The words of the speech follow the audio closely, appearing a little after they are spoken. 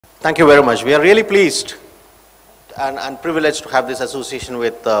Thank you very much. We are really pleased and privileged to have this association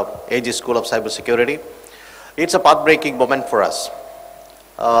with Aegis School of Cybersecurity. It's a path-breaking moment for us.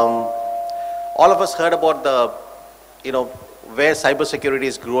 All of us heard about where cybersecurity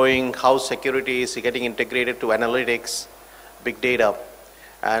is growing, how security is getting integrated to analytics, big data,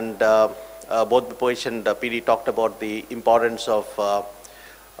 and both Bipoish and PD talked about the importance of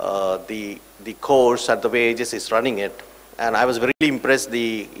the course and the way Aegis is running it. And I was very impressed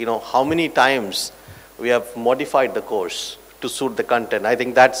how many times we have modified the course to suit the content. I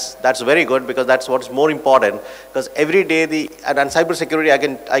think that's very good, because that's what's more important. Because every day and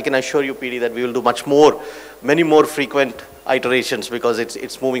cybersecurity, I can assure you, PD, that we will do many more frequent iterations, because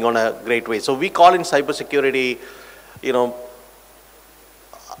it's moving on a great way. So we call in cybersecurity,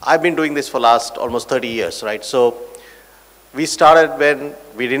 I've been doing this for last almost 30 years, right? So we started when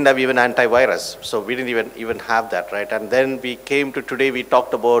we didn't have even antivirus, so we didn't even have that, right? And then we came to today, we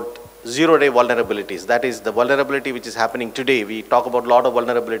talked about zero-day vulnerabilities. That is the vulnerability which is happening today. We talk about a lot of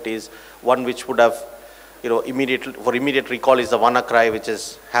vulnerabilities. One which would have, immediate recall is the WannaCry, which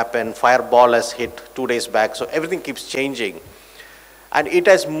has happened. Fireball has hit 2 days back. So everything keeps changing. And it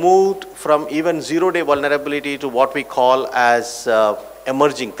has moved from even zero-day vulnerability to what we call as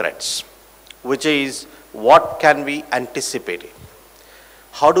emerging threats, which is what can we anticipate?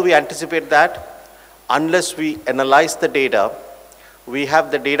 How do we anticipate that? Unless we analyze the data, we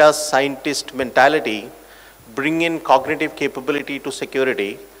have the data scientist mentality, bring in cognitive capability to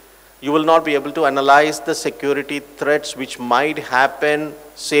security, you will not be able to analyze the security threats which might happen,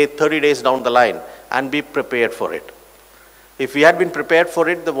 say, 30 days down the line, and be prepared for it. If we had been prepared for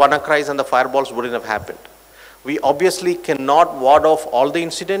it, the WannaCries and the firewalls wouldn't have happened. We obviously cannot ward off all the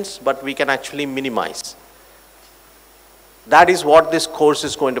incidents, but we can actually minimize. That is what this course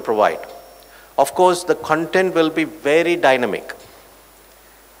is going to provide. Of course, the content will be very dynamic.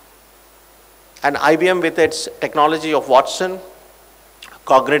 And IBM, with its technology of Watson,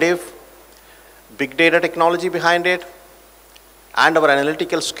 cognitive, big data technology behind it, and our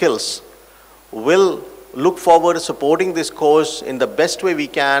analytical skills, will look forward to supporting this course in the best way we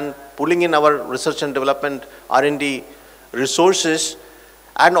can, pulling in our research and development R&D resources.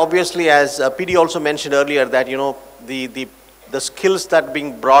 And obviously, as PD also mentioned earlier, that the skills that are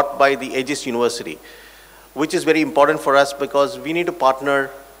being brought by the Aegis University, which is very important for us, because we need to partner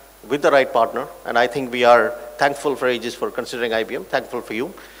with the right partner. And I think we are thankful for Aegis for considering IBM, thankful for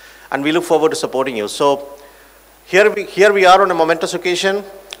you. And we look forward to supporting you. So here we are on a momentous occasion.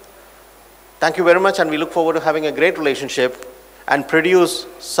 Thank you very much, and we look forward to having a great relationship and produce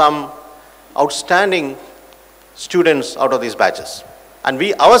some outstanding students out of these batches. And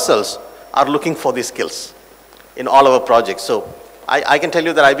we ourselves are looking for these skills in all our projects. So I can tell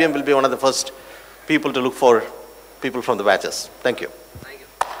you that IBM will be one of the first people to look for people from the batches. Thank you.